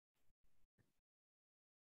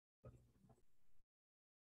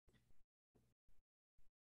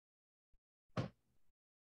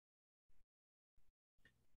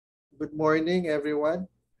Good morning, everyone.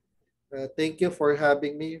 Thank you for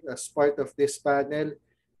having me as part of this panel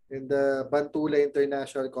in the Bantula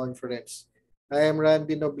International Conference. I am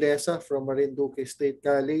Randy Nobleza from Marinduque State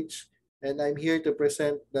College, and I'm here to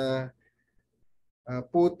present the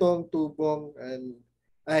putong, tubong, and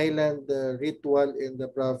island ritual in the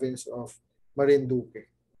province of Marinduque.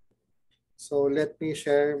 So let me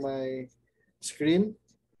share my screen.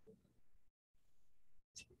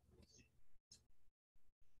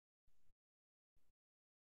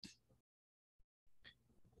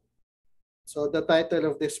 So the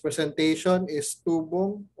title of this presentation is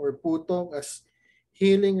Tubong or Putong as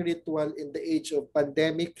Healing Ritual in the Age of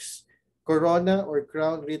Pandemics, Corona or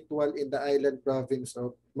Crown Ritual in the Island Province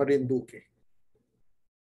of Marinduque.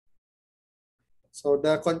 So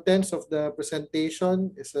the contents of the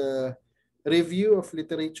presentation is a review of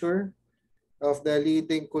literature of the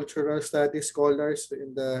leading cultural studies scholars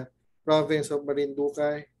in the province of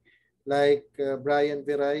Marinduque, like Brian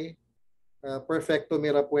Viray, Perfecto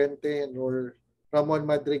Mirapuente, or Ramon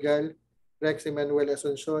Madrigal, Rex Emmanuel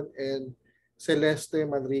Asuncion, and Celeste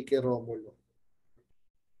Manrique Romulo.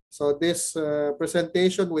 So this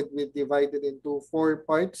presentation would be divided into 4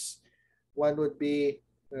 parts. One would be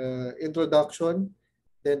introduction.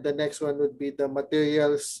 Then the next one would be the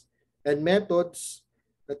materials and methods.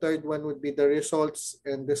 The third one would be the results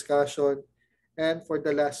and discussion. And for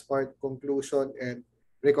the last part, conclusion and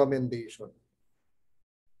recommendation.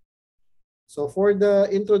 So for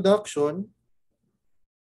the introduction,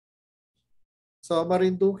 so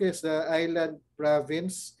Marinduque is the island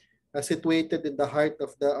province situated in the heart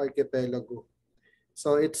of the archipelago.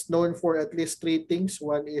 So it's known for at least 3 things.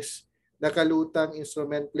 One is the kalutang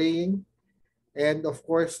instrument playing, and of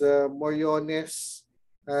course the Moriones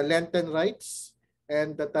Lenten rites.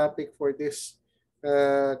 And the topic for this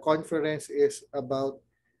conference is about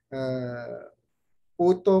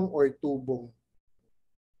putong or tubong.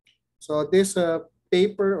 So this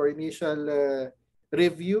paper or initial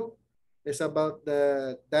review is about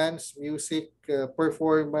the dance, music,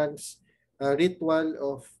 performance, ritual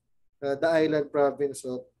of the island province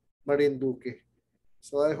of Marinduque.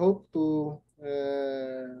 So I hope to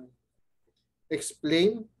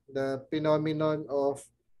explain the phenomenon of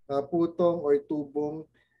putong or tubong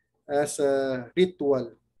as a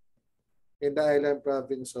ritual in the island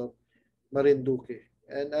province of Marinduque.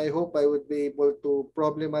 And I hope I would be able to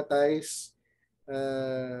problematize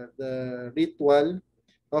the ritual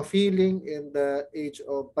of healing in the age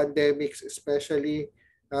of pandemics, especially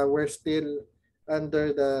we're still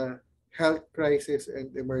under the health crisis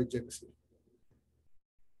and emergency.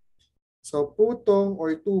 So putong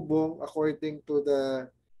or tubong, according to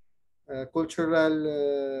the cultural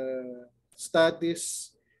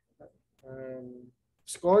studies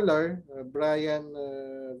scholar, Brian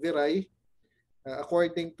Viray,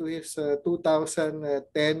 according to his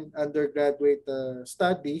 2010 undergraduate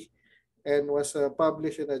study, and was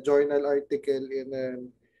published in a journal article in an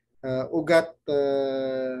Ugat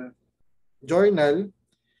journal,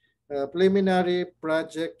 preliminary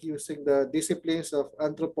project using the disciplines of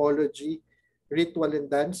anthropology, ritual, and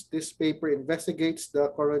dance. This paper investigates the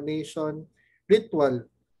coronation ritual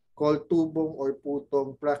called tubong or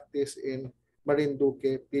putong practice in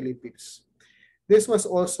Marinduque, Philippines. This was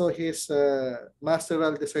also his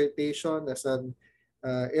masteral dissertation as an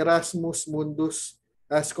Erasmus Mundus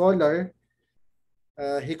scholar.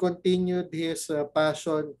 He continued his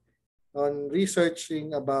passion on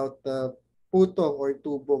researching about putong or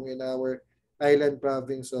tubong in our island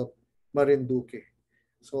province of Marinduque.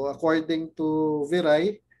 So according to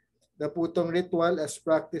Viray, the putong ritual as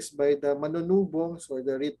practiced by the manunubongs or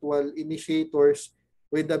the ritual initiators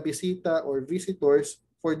with the bisita or visitors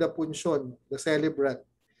for the punsyon, the celebrant,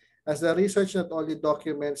 as the research not only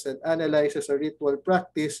documents and analyzes a ritual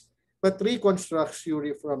practice, but reconstructs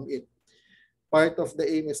theory from it. Part of the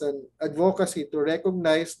aim is an advocacy to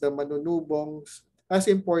recognize the manunubongs as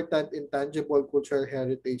important intangible cultural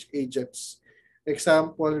heritage agents.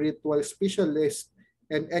 Example, ritual specialists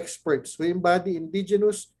and experts who embody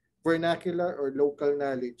indigenous, vernacular, or local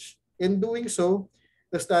knowledge. In doing so,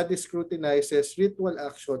 the study scrutinizes ritual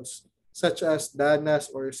actions such as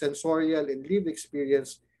danas or sensorial and lived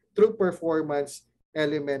experience through performance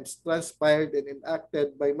elements transpired and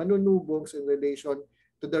enacted by manunubongs in relation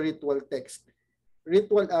to the ritual text.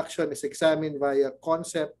 Ritual action is examined via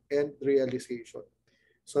concept and realization.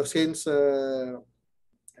 So since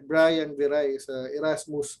Brian Viray is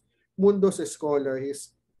Erasmus Mundus scholar,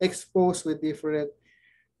 he's exposed with different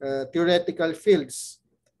theoretical fields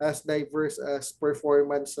as diverse as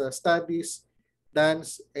performance studies,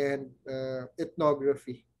 dance, and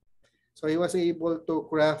ethnography. So he was able to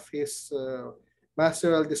craft his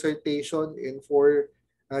masteral dissertation in 4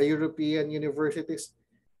 European universities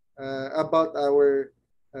about our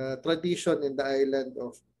tradition in the island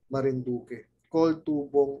of Marinduque, called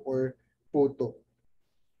tubong or puto.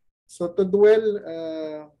 So to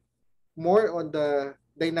dwell more on the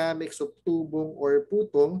dynamics of tubong or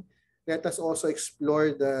putong, let us also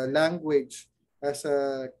explore the language as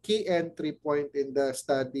a key entry point in the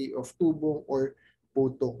study of tubong or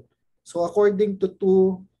putong. So according to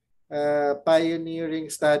 2 pioneering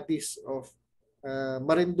studies of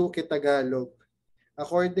Marinduque Tagalog,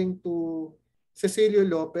 according to Cecilio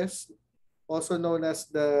Lopez, also known as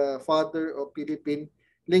the father of Philippine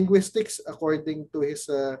linguistics, according to his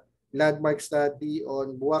landmark study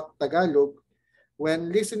on Buwak Tagalog, when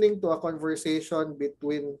listening to a conversation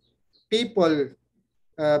between people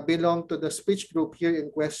belong to the speech group here in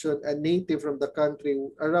question, a native from the country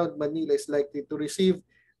around Manila is likely to receive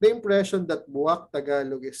the impression that Buwak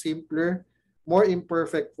Tagalog is simpler, more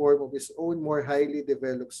imperfect form of his own more highly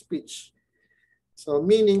developed speech. So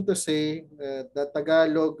meaning to say the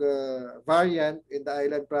Tagalog variant in the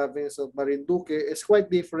island province of Marinduque is quite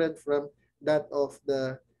different from that of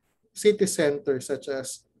the city center such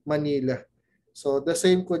as Manila. So the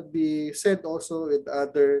same could be said also with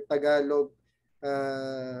other Tagalog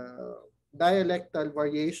dialectal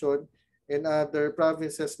variation in other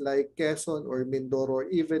provinces like Quezon or Mindoro or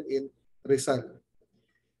even in Rizal.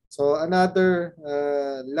 So another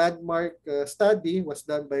landmark study was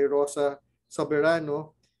done by Rosa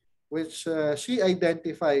Soberano, which she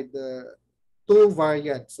identified 2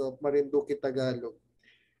 variants of Marinduque Tagalog.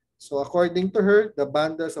 So according to her, the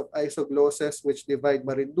bundles of isoglosses which divide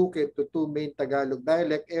Marinduque into 2 main Tagalog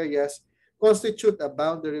dialect areas constitute a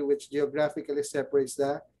boundary which geographically separates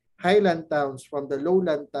the highland towns from the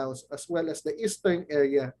lowland towns as well as the eastern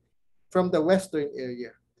area from the western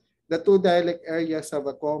area. The 2 dialect areas have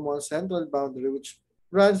a common central boundary which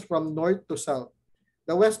runs from north to south.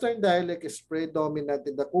 The western dialect is predominant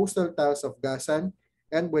in the coastal towns of Gasan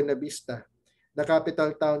and Buena Vista, the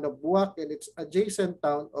capital town of Buwak and its adjacent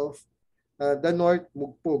town of the north,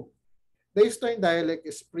 Mugpug. The eastern dialect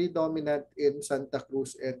is predominant in Santa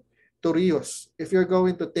Cruz and Torrijos. If you're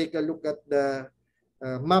going to take a look at the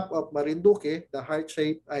map of Marinduque, the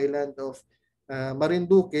heart-shaped island of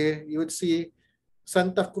Marinduque, you would see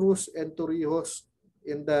Santa Cruz and Torrijos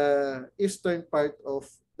in the eastern part of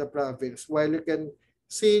the province, while you can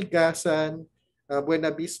see Gasan,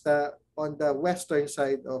 Buena Vista on the western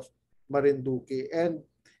side of Marinduque. And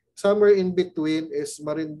somewhere in between is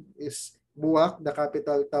Buwak, the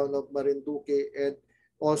capital town of Marinduque, and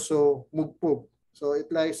also Mugpug. So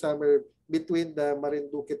it lies somewhere between the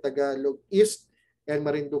Marinduque Tagalog East and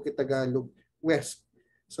Marinduque Tagalog West.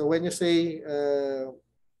 So when you say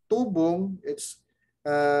tubong, it's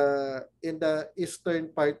in the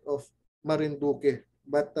eastern part of Marinduque.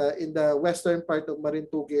 But in the western part of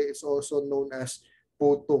Marinduque, it's also known as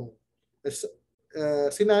putong. It's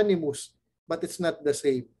synonymous, but it's not the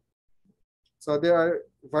same. So there are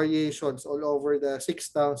variations all over the 6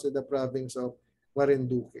 towns in the province of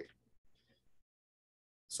Marinduque.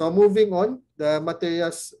 So moving on, the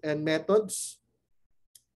materials and methods.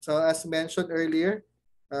 So as mentioned earlier,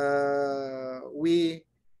 we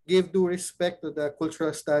give due respect to the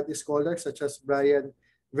cultural studies scholars such as Brian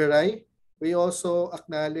Veray. We also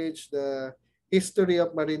acknowledge the history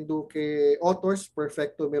of Marinduque authors,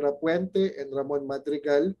 Perfecto Mirapuente and Ramon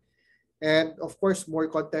Madrigal, and of course, more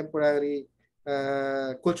contemporary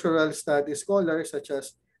cultural studies scholars such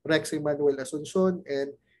as Rex Emmanuel Asuncion and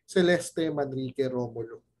Celeste Manrique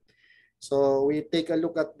Romulo. So we take a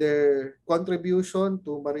look at their contribution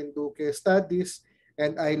to Marinduque studies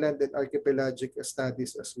and island and archipelagic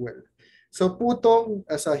studies as well. So putong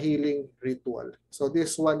as a healing ritual. So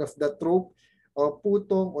this is one of the trope of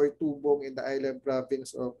putong or tubong in the island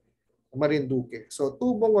province of Marinduque. So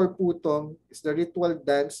tubong or putong is the ritual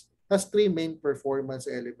dance, has 3 main performance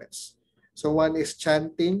elements. So one is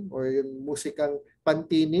chanting or yung musikang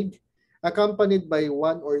pantinig, accompanied by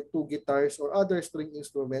 1 or 2 guitars or other string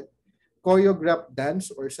instrument, choreographed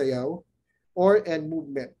dance or sayaw, and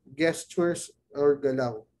movement, gestures or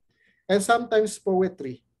galaw. And sometimes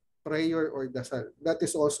poetry, prayer or dasal. That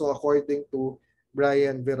is also according to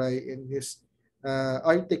Brian Veray in his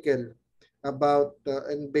article about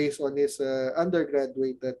and based on his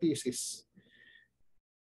undergraduate thesis.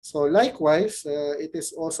 So likewise, it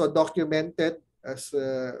is also documented as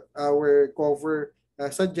our cover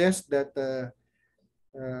suggests that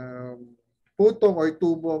putong or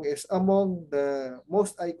tubong is among the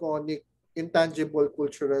most iconic intangible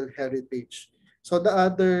cultural heritage. So the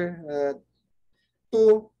other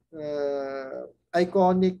 2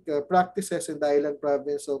 iconic practices in the island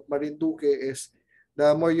province of Marinduque is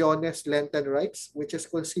the Moriones Lenten rites, which is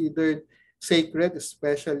considered sacred,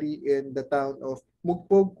 especially in the town of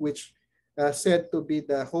Mugpog, which said to be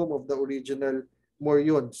the home of the original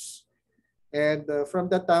Morions. And from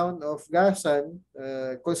the town of Gasan,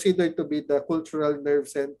 considered to be the cultural nerve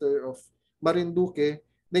center of Marinduque,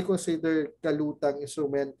 they consider kalutang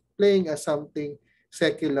instrument playing as something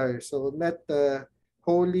secular. So not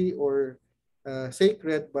holy or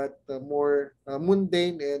sacred, but more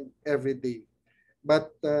mundane and everyday.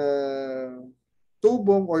 But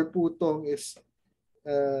tubong or putong is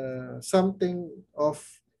something of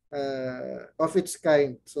its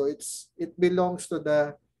kind. So it belongs to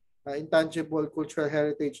the intangible cultural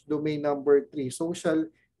heritage domain number 3, social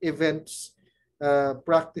events,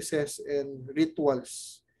 practices, and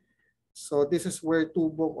rituals. So this is where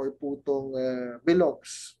tubong or putong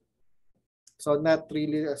belongs. So not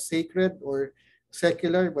really a sacred or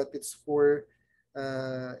secular, but it's for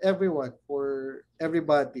everyone, for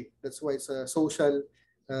everybody. That's why it's a social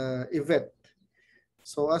event.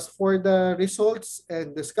 So as for the results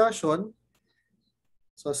and discussion,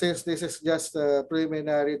 so since this is just a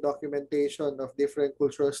preliminary documentation of different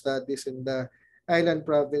cultural studies in the island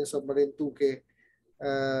province of Marinduque,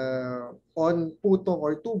 on putong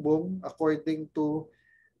or tubong, according to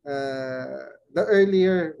the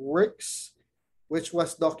earlier works, which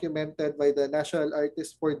was documented by the national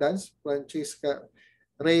artist for dance, Francisca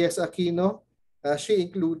Reyes Aquino, she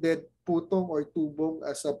included putong or tubong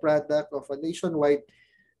as a product of a nationwide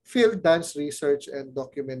field dance research and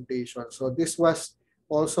documentation. So this was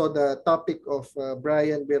also the topic of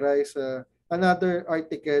Brian Biray's another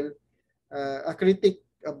article, a critic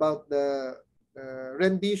about the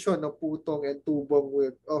rendition of putong and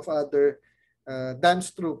tubong of other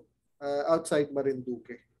dance troupe outside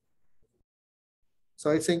Marinduque. So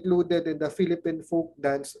it's included in the Philippine Folk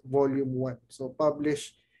Dance Volume 1. So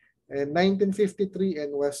published in 1953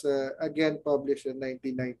 and was again published in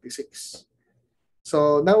 1996.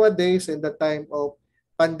 So nowadays, in the time of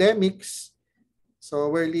pandemics, so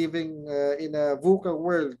we're living in a VUCA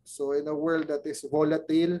world. So in a world that is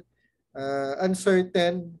volatile,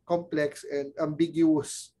 uncertain, complex, and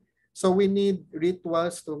ambiguous. So we need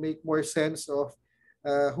rituals to make more sense of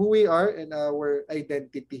who we are and our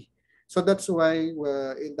identity. So that's why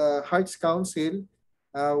in the Hearts Council,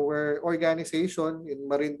 our organization in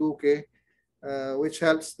Marinduque, which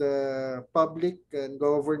helps the public and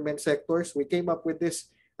government sectors, we came up with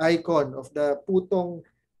this icon of the putong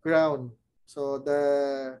crown. So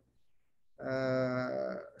the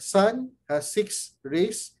sun has 6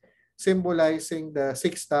 rays, symbolizing the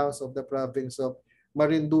 6 towns of the province of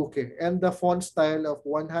Marinduque, and the font style of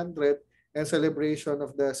 100 and celebration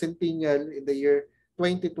of the centennial in the year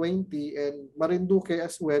 2020 and Marinduque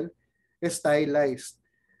as well is stylized.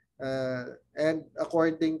 And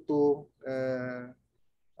according to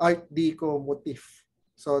Art Deco motif.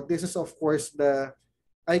 So this is of course the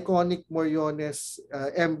iconic Moriones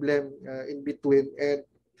emblem in between,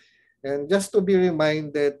 and just to be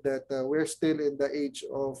reminded that we're still in the age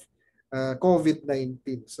of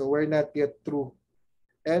COVID-19. So we're not yet through.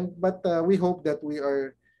 But we hope that we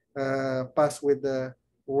are past with the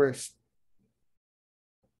worst.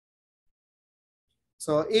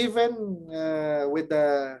 So even with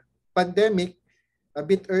the pandemic, a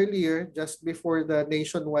bit earlier, just before the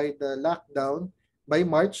nationwide lockdown, by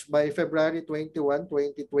February 21,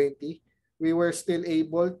 2020, we were still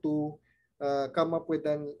able to come up with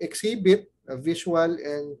an exhibit, a visual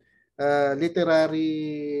and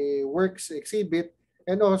literary works exhibit,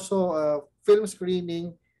 and also a film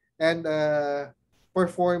screening and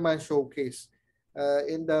performance showcase.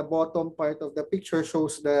 In the bottom part of the picture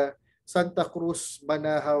shows the Santa Cruz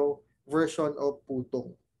Banahaw version of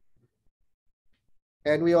putong.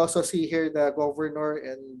 And we also see here the governor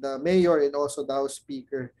and the mayor and also the House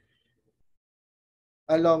Speaker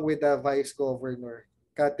along with the vice governor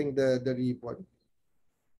cutting the ribbon.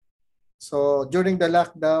 So during the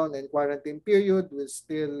lockdown and quarantine period,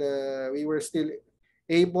 we were still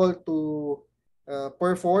able to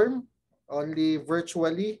perform only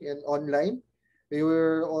virtually and online. We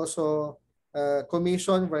were also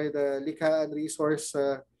commissioned by the Likhaan Resource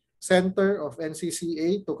Center of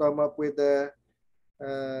NCCA to come up with a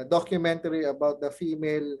documentary about the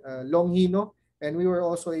female Longhino, and we were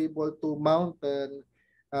also able to mount an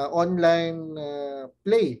online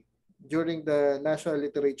play during the National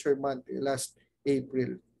Literature Month last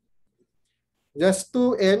April. Just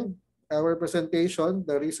to end our presentation,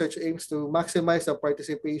 the research aims to maximize the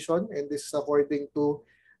participation, and this is according to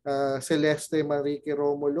Celeste Manrique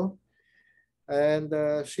Romulo. And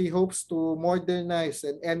she hopes to modernize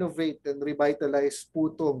and innovate and revitalize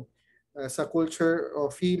putong sa culture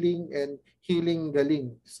of healing and healing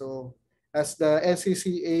galing. So as the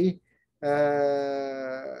NCCA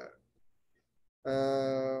uh,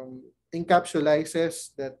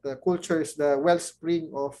 encapsulizes that the culture is the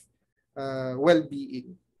wellspring of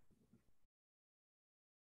well-being.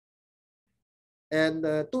 And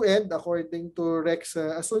to end, according to Rex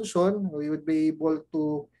Asuncion, we would be able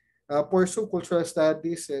to pursue cultural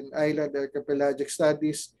studies and island archipelagic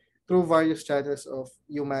studies through various channels of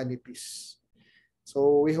humanities.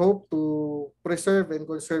 So we hope to preserve and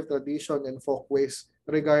conserve tradition and folkways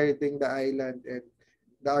regarding the island and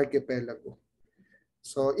the archipelago.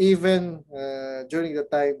 So even during the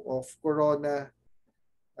time of Corona,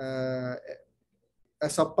 uh,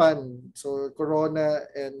 as a pan, so Corona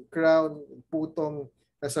and Crown, Putong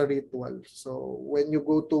as a ritual. So when you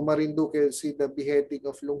go to Marinduque and see the beheading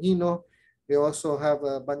of Longino, we also have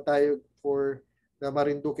a bantayog for the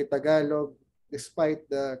Marinduque Tagalog despite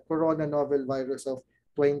the Corona novel virus of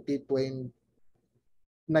 2019.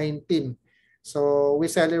 So we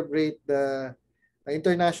celebrate the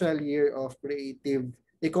International Year of Creative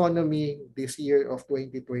Economy this year of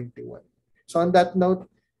 2021. So on that note,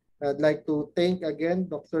 I'd like to thank again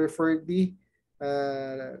Dr. Ferdy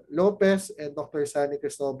Lopez and Dr. Sani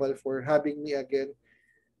Cristobal for having me again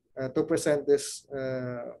to present this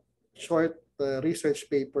short research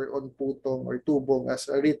paper on putong or tubong as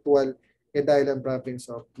a ritual in the island province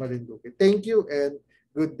of Marinduque. Thank you and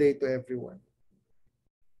good day to everyone.